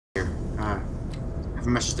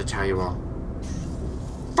message to tell you all.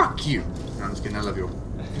 Fuck you! No, I'm just kidding, I love you all.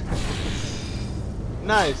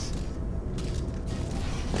 Nice.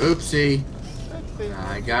 Oopsie. Oopsie.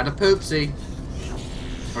 I got a poopsie.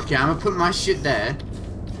 Okay, I'm gonna put my shit there.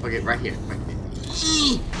 Okay, right here. Right here.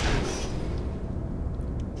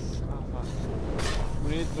 Oh, fuck.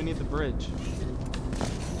 We need the bridge.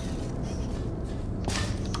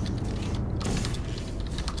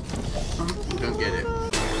 Don't get it.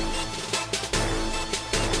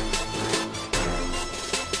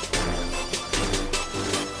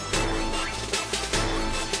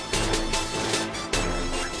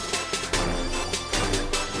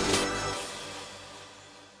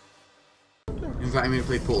 Inviting me to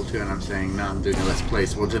play Portal 2 and I'm saying, no, I'm doing a Let's Play.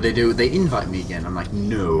 So what do? They invite me again. I'm like,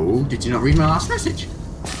 no. Did you not read my last message?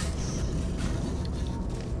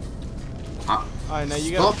 Alright, now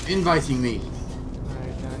you Stop inviting me.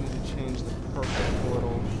 Alright, now I need to change the purple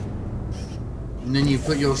portal. And then you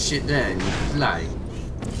put your shit there and you fly.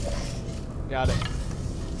 Got it.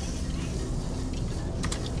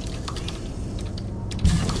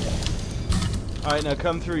 Alright, now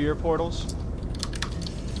come through your portals.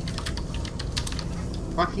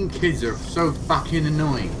 Fucking kids are so fucking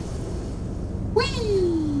annoying.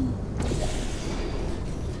 Whee!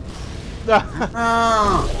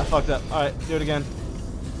 Oh, I fucked up. Alright, do it again.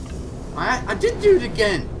 I did do it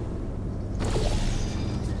again.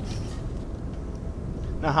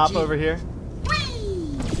 Now hop Gee. over here.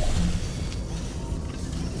 Whee!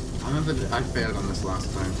 I remember that I failed on this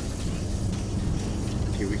last time.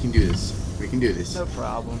 Okay, we can do this. We can do this. No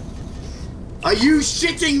problem. Are you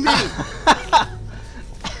shitting me?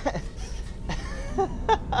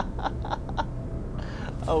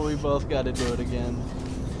 Oh, we both got to do it again.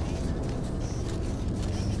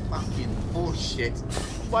 Fucking bullshit.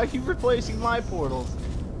 Why are you replacing my portals?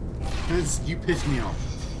 Because you pissed me off.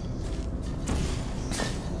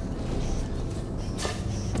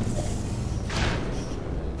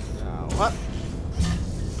 Now what?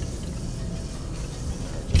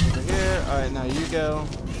 Just over here. Alright, now you go.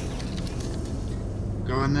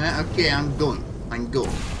 Go in there? Okay, I'm going. I'm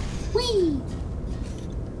going. Whee!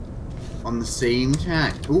 On the same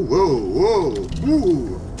time. Ooh, whoa, whoa,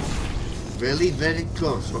 ooh. Really, very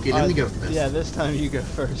close. Okay, let me go first. Yeah, this time you go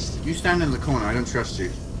first. You stand in the corner, I don't trust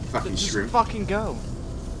you. Fucking Just shrimp. fucking go.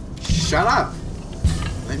 Shut up!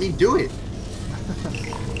 Let me do it.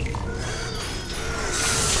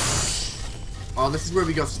 Oh, this is where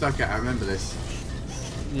we got stuck at. I remember this.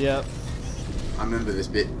 Yep. I remember this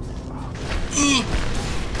bit.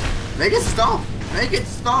 Make it stop! Make it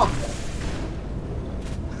stop!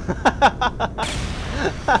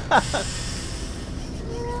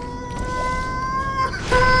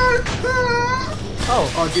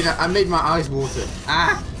 Oh, dude, I made my eyes water.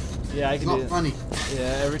 Ah! Yeah, I It's can do not it. funny.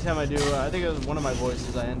 Yeah, every time I do, I think it was one of my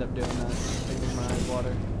voices, I end up doing that. Making my eyes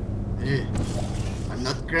water. I'm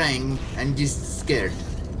not crying, I'm just scared.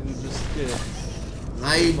 And just, yeah.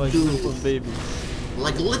 I Like do. little baby.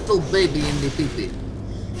 Like a little baby in the pee-pee.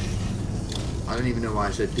 I don't even know why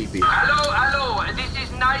I said pee-pee. Hello, hello, this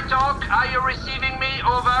is Night Talk. Are you receiving me?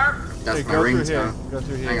 Over. That's Hey, my go through here. ringtone. Go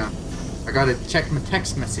through here. Hang on. I gotta check my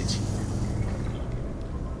text message.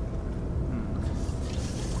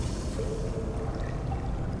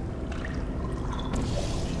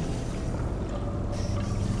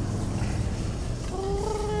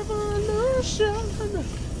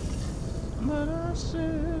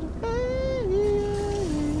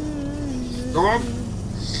 Stop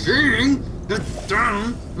shooting the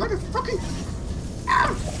down like a fucking.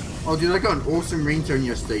 Ow! Oh, dude, I got an awesome ringtone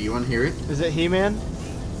yesterday. You want to hear it? Is it He-Man?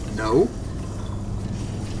 No.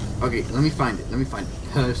 Okay, let me find it. Let me find it.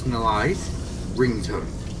 Personalized ringtone.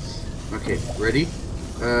 Okay, ready?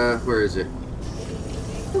 Where is it?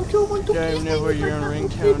 Don't even know where your own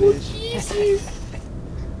ringtone is.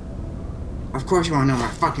 Of course you want to know my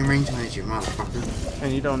fucking ringtone is, you motherfucker.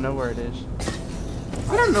 And you don't know where it is.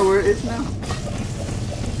 I don't know where it is now.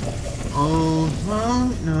 Oh,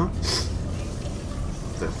 no.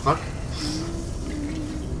 What the fuck?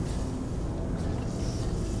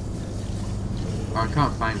 Oh, I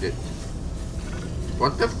can't find it.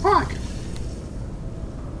 What the fuck?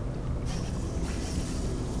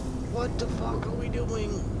 What the fuck are we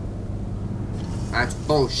doing? That's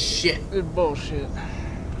bullshit. It's bullshit.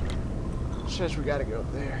 Says we gotta go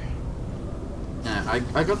up there. Yeah,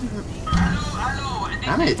 I got the... Hello, this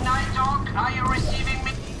Damn is it. Night Talk. Are you receiving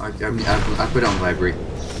me? I put it on vibrate.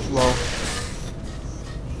 Well,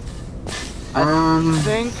 I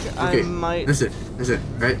think okay, I might. That's it,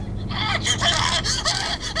 right?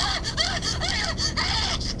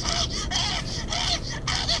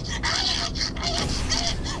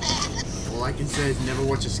 All I can say is never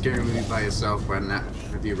watch a scary movie by yourself when that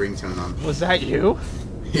with your ringtone on. Was that you?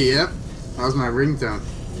 Yep, that was my ringtone.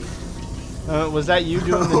 Was that you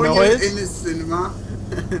doing the Oh, noise? you're in the cinema?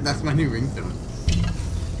 That's my new ringtone.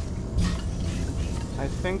 I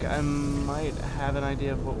think I might have an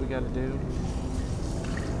idea of what we gotta do.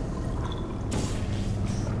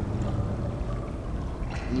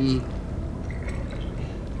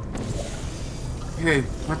 Hey,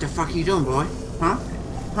 what the fuck are you doing, boy? Huh?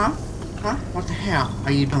 Huh? Huh? What the hell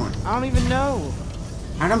are you doing? I don't even know.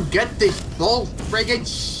 I don't get this bull friggin'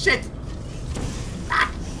 shit!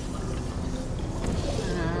 Ah!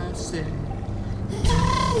 I said,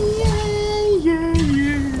 hey, yeah, yeah,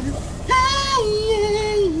 yeah. Hey,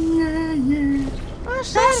 yeah, yeah, yeah. I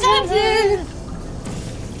said, yeah.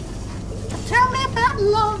 Tell me about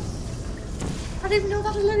love. I didn't know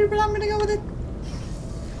that a little, but I'm gonna go with it.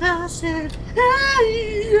 I said,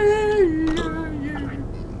 hey, yeah, yeah, yeah.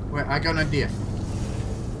 Wait, I got an idea.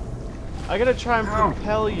 I gotta try and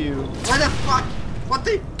propel you. Where the fuck? What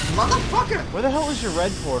the motherfucker? Where the hell is your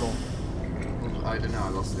red portal? I don't know, I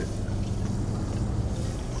lost it.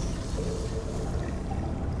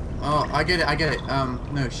 Oh, I get it.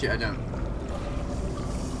 No shit, I don't.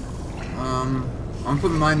 I'm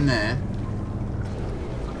putting mine there.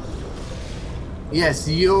 Yes,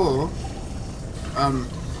 you're...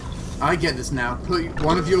 I get this now. Put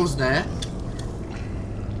one of yours there.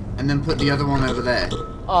 And then put the other one over there.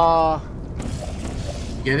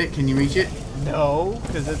 Get it? Can you reach it? No,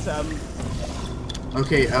 because it's,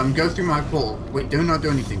 Okay, go through my portal. Wait, do not do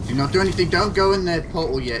anything. Do not do anything. Don't go in their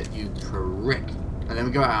portal yet, you prick. And then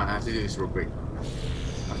we go out. I have to do this real quick.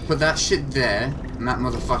 I've put that shit there, and that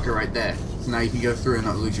motherfucker right there. So now you can go through and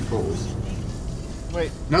not lose your portals.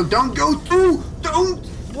 Wait. No, don't go through! Don't!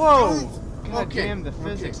 Whoa! Don't. God Okay, damn the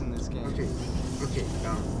physics in this game. Okay,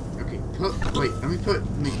 wait, let me put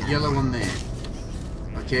the yellow one there.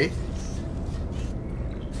 Okay?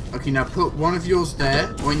 Okay, now put one of yours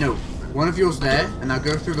there. Wait, no. One of yours there, and now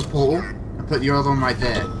go through the portal, and put your other one right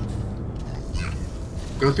there.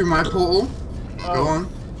 Go through my portal. Go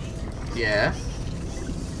on. Yeah.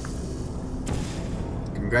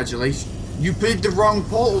 Congratulations. You picked the wrong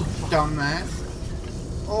portal, dumbass.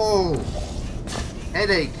 Oh.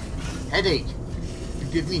 Headache. Headache. You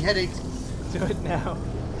give me headaches. Do it now.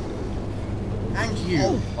 Thank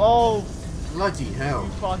you. Oh. Bloody hell. You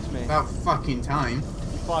fucked me. About fucking time.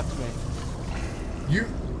 You fucked me.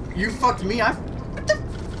 You fucked me.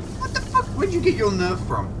 What the fuck? Where'd you get your nerve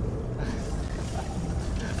from?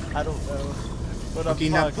 I don't know. But Okay,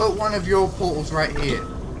 now put one of your portals right here.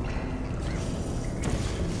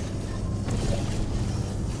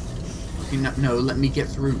 Okay, no, let me get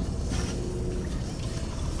through.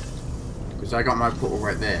 Because I got my portal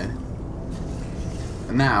right there.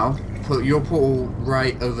 And now, put your portal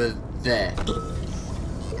right over there.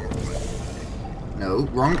 No,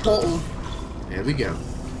 wrong portal. There we go.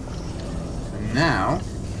 And now,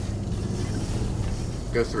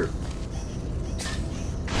 go through.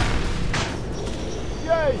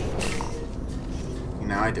 Yay!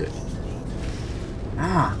 Now I do it.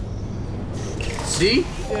 Ah. See?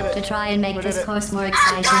 To try and make this course more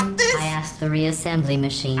exciting, I asked the reassembly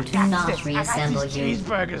machine to not reassemble you.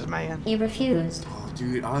 Cheeseburgers, man. He refused. Oh,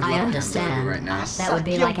 dude, I understand. right now. That would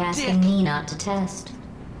be like asking me not to test.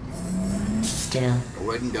 Still, I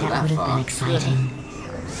wouldn't go that that would have far. been exciting.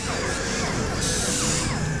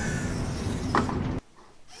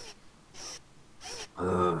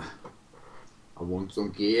 I want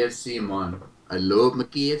some KFC, man. I love my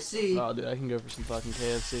KFC. Oh, dude, I can go for some fucking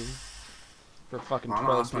KFC. For fucking I'm 12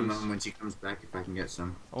 gonna ask my piece. mom when she comes back if I can get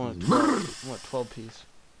some. I want a 12 piece.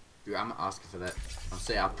 Dude, I'm gonna ask her for that. I'll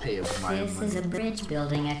say I'll pay her with my own This money. is a bridge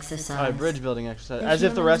building exercise. Alright, bridge building exercise. The As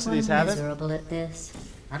if the rest of humans these were haven't. miserable at this.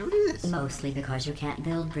 How do we do this? Mostly because you can't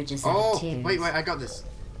build bridges out Oh, of tears. wait, I got this.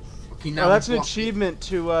 Okay, now Oh, that's an block it. achievement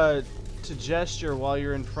to gesture while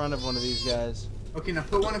you're in front of one of these guys. Okay, now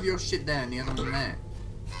put one of your shit there and the other one there.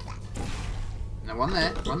 Now one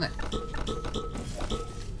there, one there.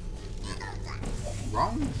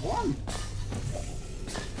 Wrong one.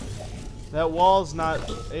 That wall's not.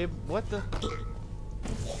 Abe, what the?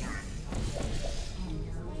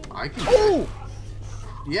 I can. Oh!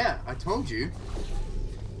 Yeah, I told you.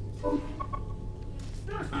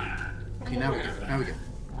 Okay, now we go. Now we go.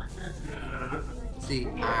 See,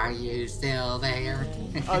 are you still there?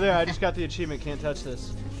 Oh, there, I just got the achievement. Can't touch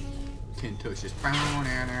this. Can't touch this. You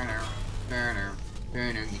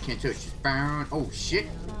can't touch this. Oh, shit.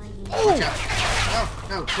 Watch out.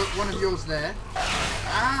 No, put one of yours there.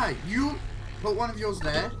 Ah, you put one of yours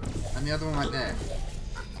there and the other one right there.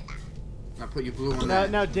 Now put your blue one there.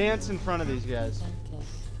 Now dance in front of these guys.